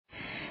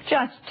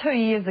Just 2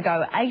 years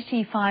ago,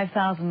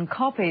 85,000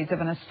 copies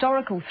of an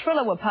historical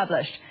thriller were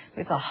published,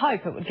 with the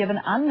hope it would give an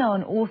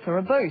unknown author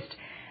a boost.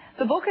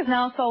 The book has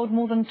now sold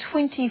more than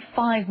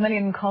 25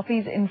 million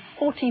copies in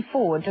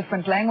 44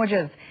 different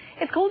languages.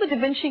 It's called The Da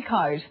Vinci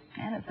Code,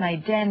 and it's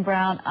made Dan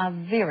Brown a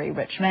very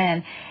rich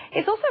man.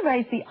 It's also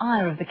raised the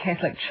ire of the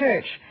Catholic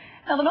Church.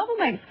 Now, the novel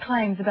makes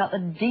claims about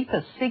the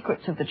deepest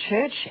secrets of the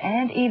Church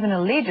and even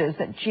alleges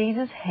that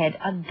Jesus had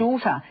a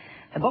daughter.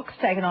 The book's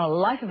taken on a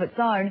life of its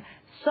own,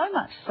 so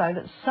much so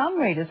that some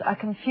readers are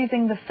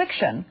confusing the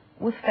fiction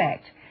with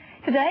fact.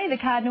 Today, the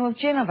Cardinal of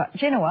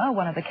Genoa,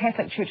 one of the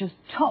Catholic Church's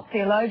top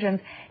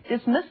theologians,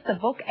 dismissed the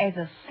book as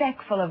a sack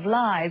full of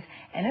lies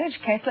and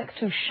urged Catholics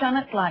to shun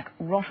it like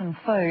rotten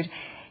food.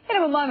 In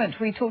a moment,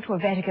 we talk to a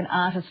Vatican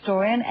art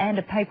historian and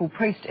a papal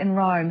priest in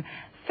Rome.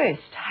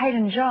 First,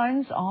 Hayden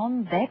Jones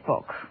on that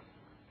book.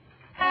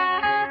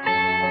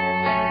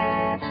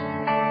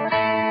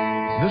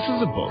 This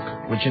is a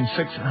book which in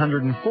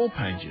 604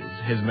 pages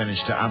has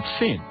managed to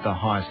upset the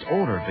highest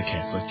order of the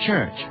Catholic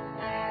Church.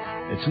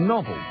 It's a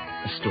novel,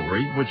 a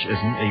story which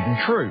isn't even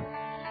true.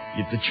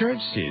 Yet the Church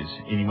says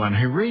anyone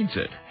who reads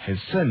it has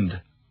sinned.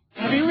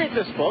 Have you read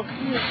this book?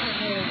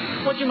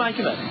 Yes. What do you make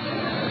of it?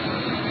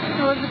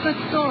 Oh, it's a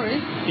good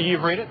story.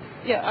 You've read it?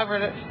 Yeah, I've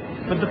read it.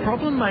 But the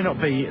problem may not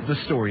be the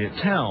story it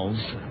tells,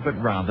 but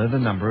rather the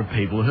number of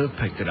people who have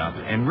picked it up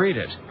and read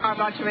it. I'd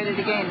like to read it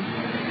again.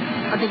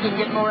 I think you can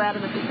get more out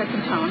of it the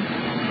second time.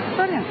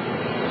 Brilliant.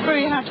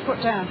 Very hard to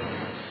put down.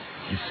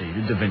 You see,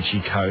 the Da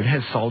Vinci Code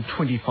has sold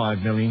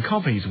 25 million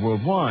copies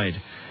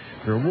worldwide.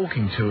 There are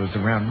walking tours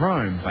around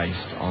Rome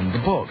based on the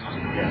book.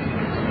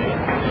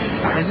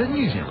 And in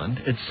New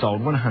Zealand, it's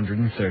sold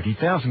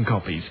 130,000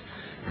 copies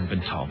and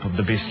been top of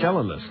the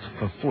bestseller list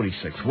for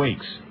 46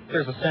 weeks.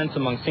 There's a sense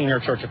among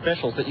senior church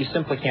officials that you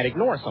simply can't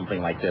ignore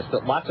something like this,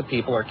 that lots of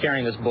people are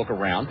carrying this book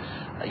around.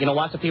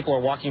 Lots of people are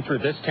walking through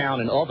this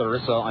town and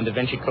others on Da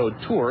Vinci Code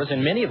tours,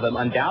 and many of them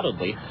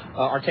undoubtedly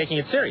are taking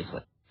it seriously.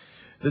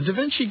 The Da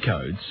Vinci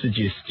Code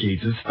suggests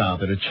Jesus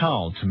fathered a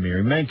child to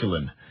Mary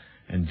Magdalene,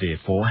 and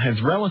therefore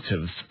has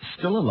relatives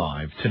still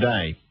alive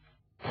today.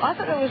 I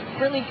thought it was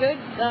really good.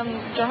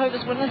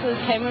 Jehovah's Witnesses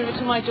came over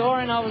to my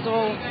door and I was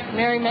all,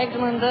 Mary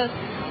Magdalene this,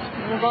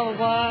 blah, blah,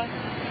 blah.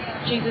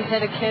 Jesus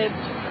had a kid.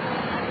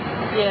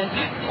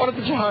 Yeah. What are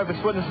the Jehovah's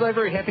Witnesses? Are they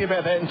very happy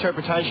about that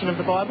interpretation of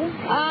the Bible?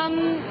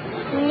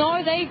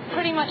 No, they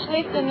pretty much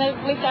left and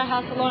they've left our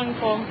house alone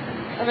for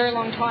a very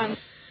long time.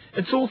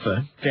 Its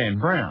author, Dan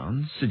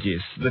Brown,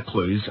 suggests the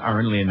clues are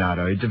in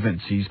Leonardo da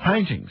Vinci's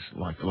paintings,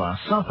 like The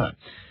Last Supper.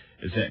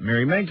 Is that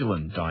Mary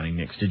Magdalene dining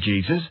next to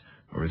Jesus,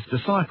 or his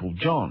disciple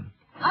John?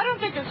 I don't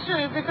think it's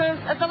true, because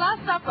at the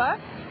Last Supper,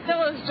 there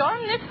was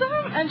John next to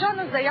him, and John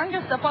is the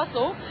youngest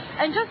apostle,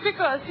 and just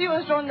because he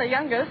was John the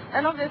youngest,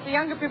 and obviously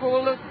younger people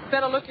will look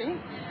better looking,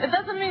 it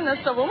doesn't mean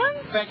it's a woman.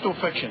 Fact or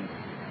fiction?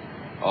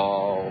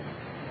 Oh,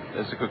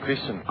 that's a good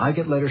question. I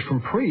get letters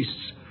from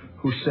priests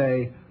who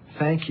say,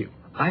 thank you.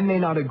 I may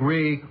not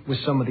agree with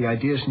some of the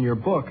ideas in your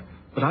book,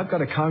 but I've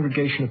got a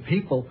congregation of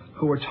people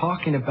who are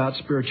talking about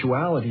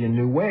spirituality in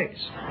new ways.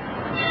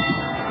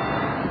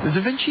 The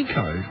Da Vinci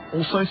Code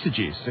also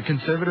suggests a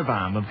conservative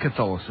arm of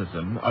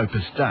Catholicism,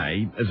 Opus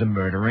Dei, is a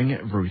murdering,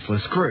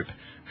 ruthless group,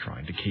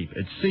 trying to keep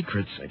its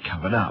secrets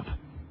covered up.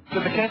 Do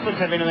the Catholics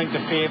have anything to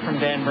fear from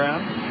Dan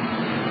Brown?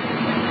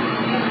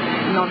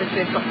 Not if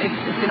they're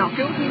not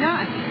guilty, no.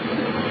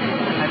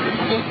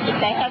 If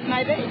they have,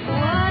 maybe.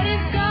 What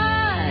if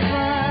God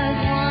was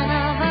one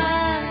of us?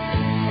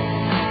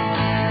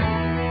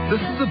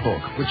 This is a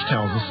book which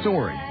tells a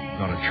story,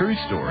 not a true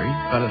story,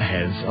 but it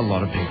has a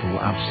lot of people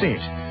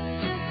upset.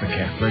 For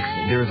Catholics,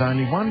 there is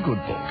only one good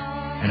book,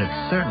 and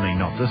it's certainly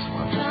not this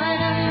one.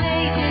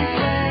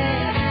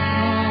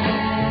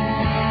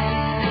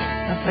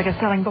 That's the biggest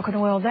selling book in the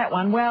world, that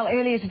one. Well,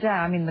 earlier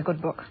today, the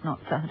good book, not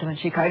the Da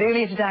Vinci Code.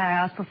 Earlier today, I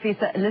asked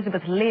Professor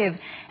Elizabeth Lev,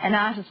 an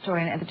art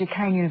historian at the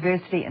Duquesne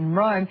University in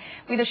Rome,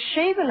 whether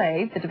she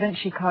believed the Da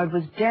Vinci Code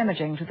was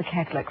damaging to the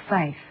Catholic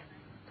faith.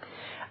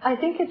 I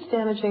think it's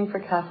damaging for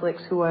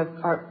Catholics who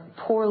are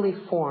poorly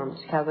formed,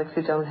 Catholics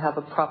who don't have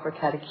a proper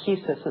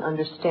catechesis, an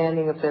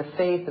understanding of their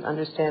faith, an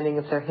understanding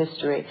of their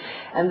history.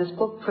 And this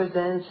book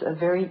presents a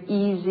very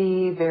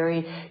easy,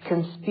 very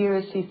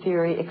conspiracy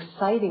theory,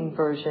 exciting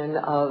version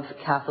of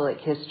Catholic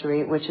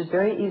history, which is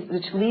very easy,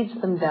 which leads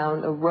them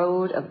down a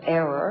road of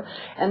error,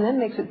 and then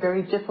makes it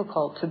very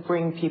difficult to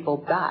bring people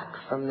back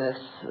from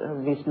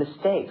these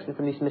mistakes and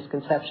from these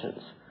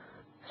misconceptions.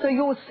 So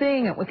you're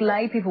seeing it with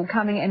lay people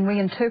coming and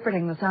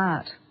reinterpreting this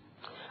art?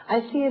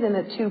 I see it in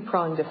a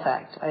two-pronged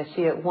effect. I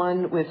see it,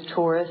 one, with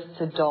tourists,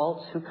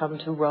 adults who come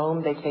to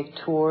Rome. They take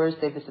tours,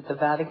 they visit the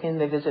Vatican,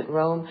 they visit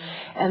Rome,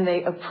 and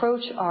they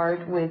approach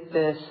art with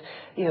this,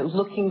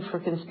 looking for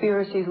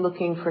conspiracies,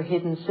 looking for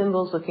hidden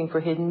symbols, looking for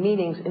hidden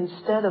meanings,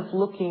 instead of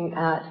looking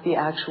at the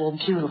actual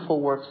beautiful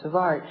works of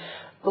art.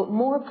 But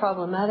more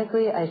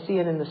problematically, I see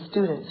it in the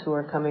students who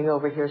are coming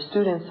over here,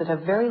 students that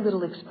have very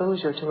little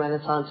exposure to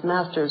Renaissance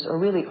masters or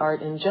really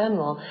art in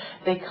general.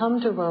 They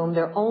come to Rome,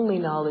 their only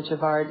knowledge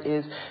of art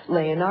is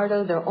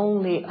Leonardo, their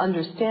only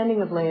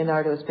understanding of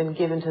Leonardo has been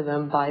given to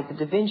them by the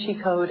Da Vinci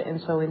Code,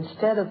 and so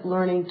instead of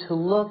learning to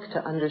look,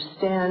 to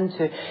understand,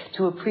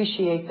 to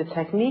appreciate the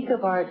technique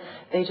of art,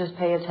 they just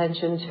pay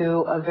attention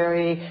to a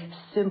very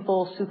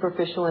simple,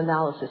 superficial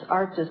analysis.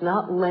 Art does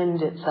not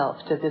lend itself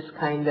to this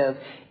kind of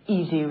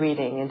easy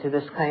reading and to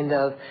this kind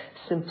of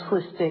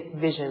simplistic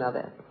vision of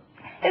it.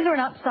 Is there an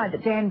upside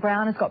that Dan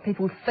Brown has got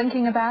people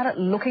thinking about it,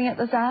 looking at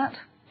this art?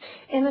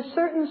 In a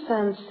certain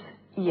sense,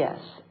 yes.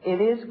 It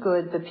is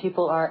good that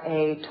people are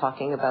A,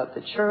 talking about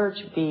the church,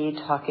 B,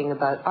 talking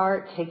about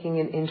art, taking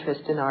an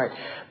interest in art.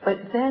 But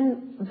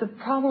then the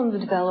problem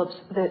develops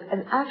that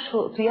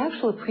the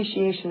actual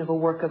appreciation of a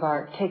work of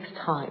art takes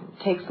time,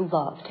 takes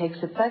love, takes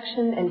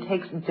affection, and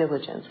takes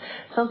diligence,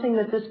 something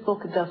that this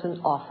book doesn't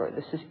offer.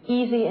 This is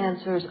easy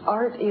answers.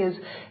 Art is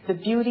the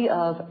beauty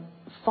of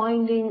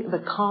finding the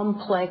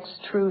complex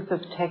truth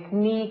of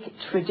technique,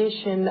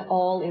 tradition,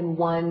 all in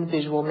one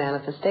visual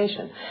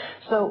manifestation.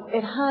 So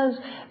it has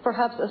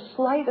perhaps a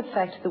slight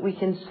effect that we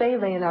can say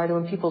Leonardo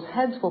and people's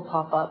heads will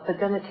pop up, but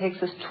then it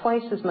takes us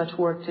twice as much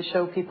work to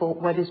show people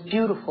what is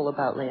beautiful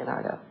about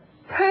Leonardo.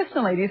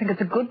 Personally, do you think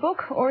it's a good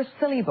book or a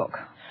silly book?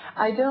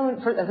 I don't,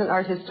 as an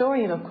art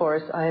historian, of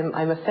course,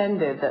 I'm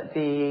offended that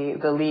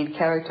the lead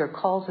character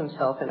calls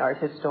himself an art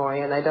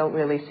historian. I don't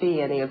really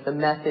see any of the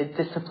method,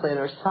 discipline,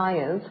 or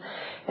science.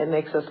 It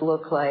makes us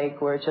look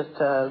like we're just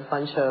a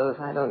bunch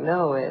of, I don't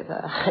know,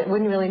 I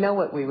wouldn't really know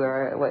what we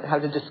were, how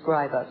to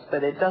describe us,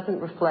 but it doesn't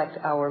reflect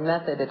our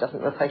method, it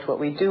doesn't reflect what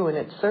we do, and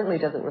it certainly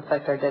doesn't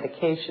reflect our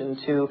dedication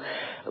to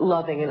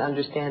loving and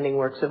understanding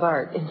works of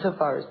art.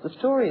 Insofar as the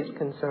story is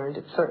concerned,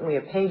 it's certainly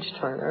a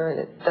page-turner, and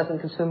it doesn't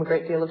consume a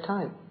great deal of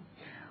time.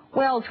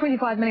 Well,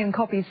 25 million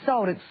copies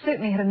sold. It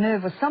certainly hit a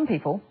nerve with some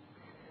people.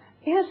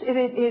 Yes,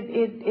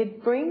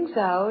 it brings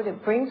out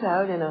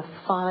in a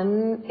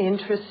fun,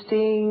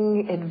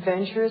 interesting,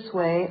 adventurous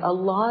way a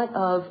lot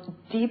of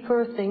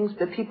deeper things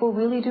that people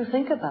really do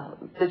think about.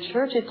 The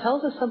church, it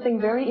tells us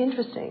something very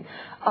interesting.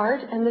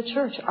 Art and the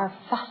church are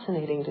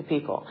fascinating to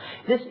people.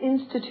 This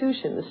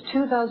institution, this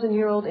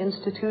 2,000-year-old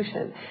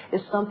institution,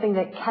 is something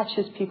that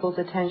catches people's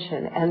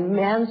attention, and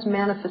man's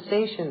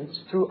manifestations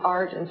through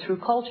art and through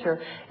culture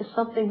is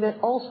something that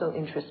also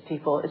interests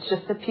people. It's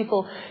just that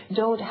people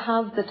don't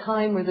have the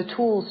time or the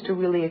tools to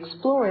really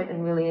explore it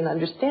and really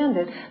understand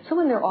it. So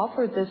when they're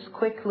offered this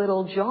quick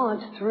little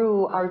jaunt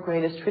through our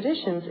greatest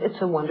traditions, it's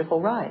a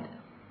wonderful ride.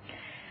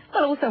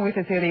 Well, also with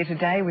us earlier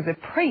today was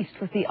a priest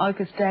with the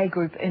Opus Dei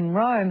group in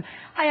Rome.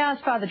 I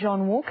asked Father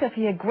John Walker if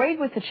he agreed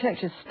with the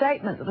Church's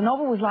statement that the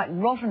novel was like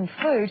rotten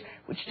food,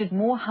 which did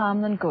more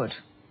harm than good.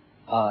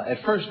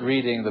 At first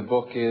reading, the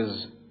book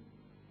is,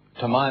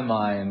 to my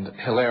mind,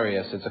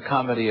 hilarious. It's a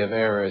comedy of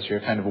errors.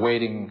 You're kind of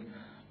waiting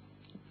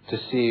to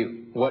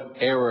see what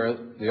error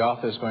the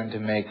author is going to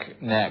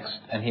make next,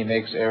 and he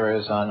makes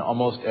errors on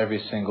almost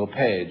every single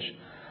page.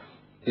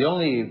 The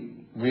only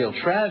real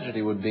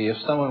tragedy would be if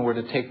someone were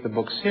to take the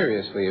book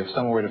seriously, if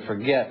someone were to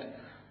forget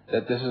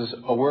that this is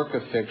a work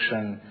of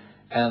fiction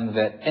and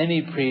that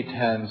any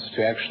pretense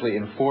to actually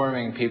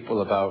informing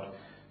people about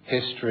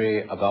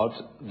history, about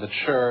the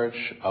church,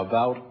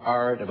 about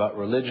art, about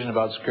religion,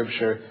 about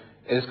scripture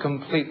is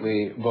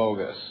completely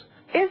bogus.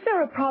 Is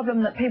there a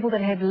problem that people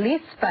that have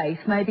less faith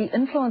may be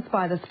influenced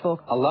by this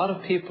book? A lot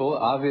of people,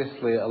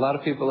 obviously, a lot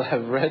of people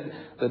have read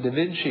the Da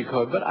Vinci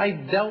Code, but I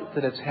doubt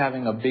that it's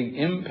having a big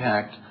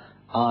impact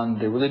on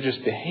the religious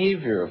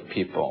behavior of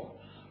people.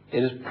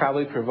 It is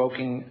probably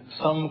provoking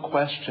some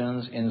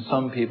questions in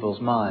some people's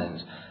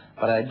minds,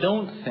 but I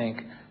don't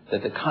think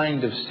that the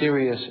kind of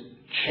serious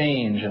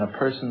change in a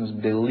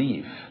person's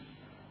belief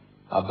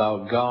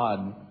about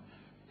God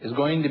is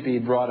going to be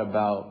brought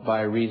about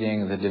by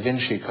reading the Da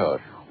Vinci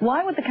Code.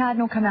 Why would the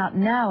Cardinal come out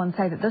now and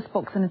say that this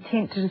book's an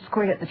attempt to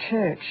discredit the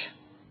Church?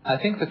 I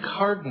think the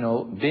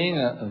Cardinal, being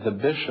the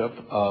Bishop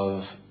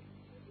of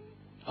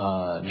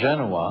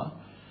Genoa,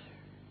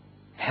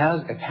 has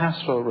a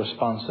pastoral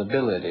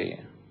responsibility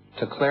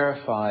to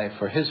clarify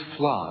for his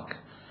flock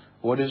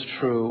what is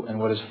true and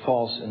what is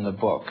false in the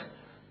book.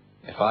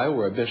 If I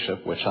were a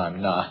bishop, which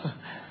I'm not,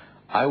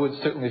 I would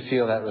certainly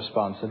feel that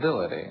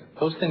responsibility.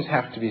 Those things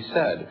have to be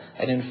said.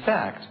 And in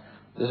fact,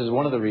 this is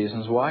one of the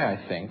reasons why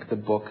I think the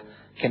book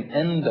can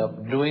end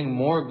up doing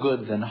more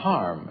good than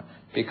harm,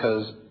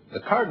 because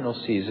the Cardinal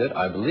sees it,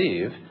 I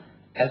believe,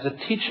 as a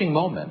teaching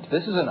moment.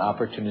 This is an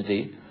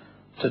opportunity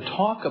to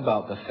talk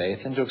about the faith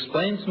and to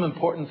explain some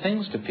important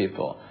things to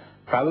people,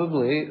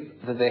 probably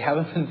that they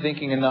haven't been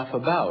thinking enough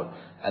about.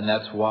 And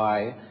that's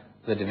why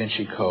the Da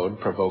Vinci Code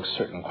provokes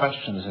certain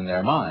questions in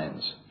their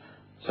minds.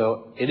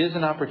 So it is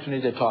an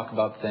opportunity to talk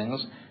about things,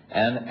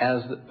 and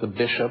as the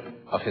bishop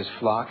of his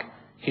flock,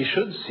 he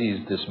should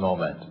seize this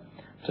moment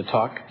to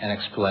talk and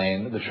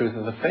explain the truth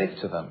of the faith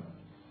to them.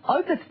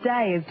 Opus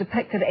Dei is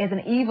depicted as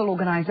an evil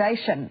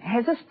organization.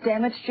 Has this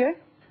damaged you?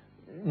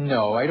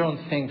 No, I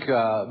don't think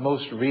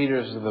most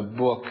readers of the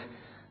book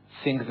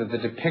think that the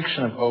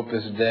depiction of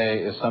Opus Dei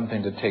is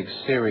something to take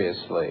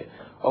seriously.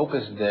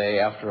 Opus Dei,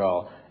 after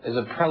all, is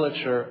a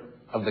prelature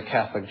of the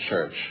Catholic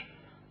Church.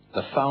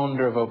 The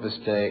founder of Opus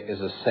Dei is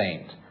a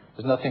saint.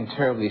 There's nothing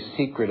terribly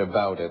secret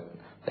about it.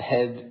 The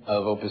head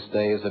of Opus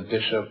Dei is a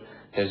bishop.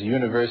 There's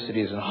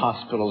universities and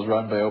hospitals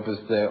run by Opus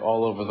Dei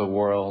all over the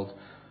world.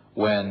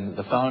 When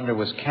the founder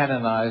was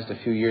canonized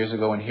a few years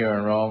ago here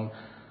in Rome,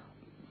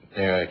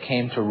 there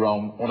came to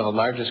Rome one of the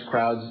largest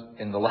crowds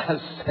in the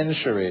last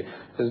century.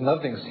 There's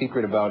nothing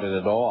secret about it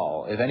at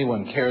all. If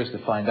anyone cares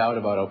to find out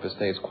about Opus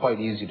Dei, it's quite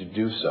easy to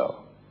do so.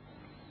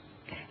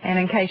 And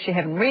in case you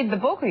haven't read the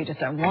book or you just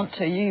don't want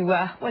to, you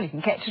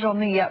can catch it on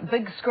the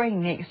big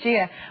screen next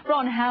year.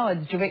 Ron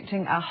Howard's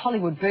directing a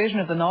Hollywood version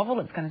of the novel.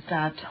 It's going to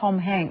star Tom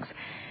Hanks.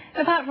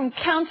 And apart from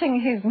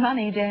counting his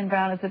money, Dan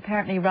Brown is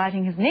apparently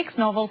writing his next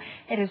novel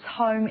at his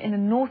home in the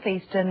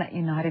northeastern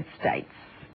United States.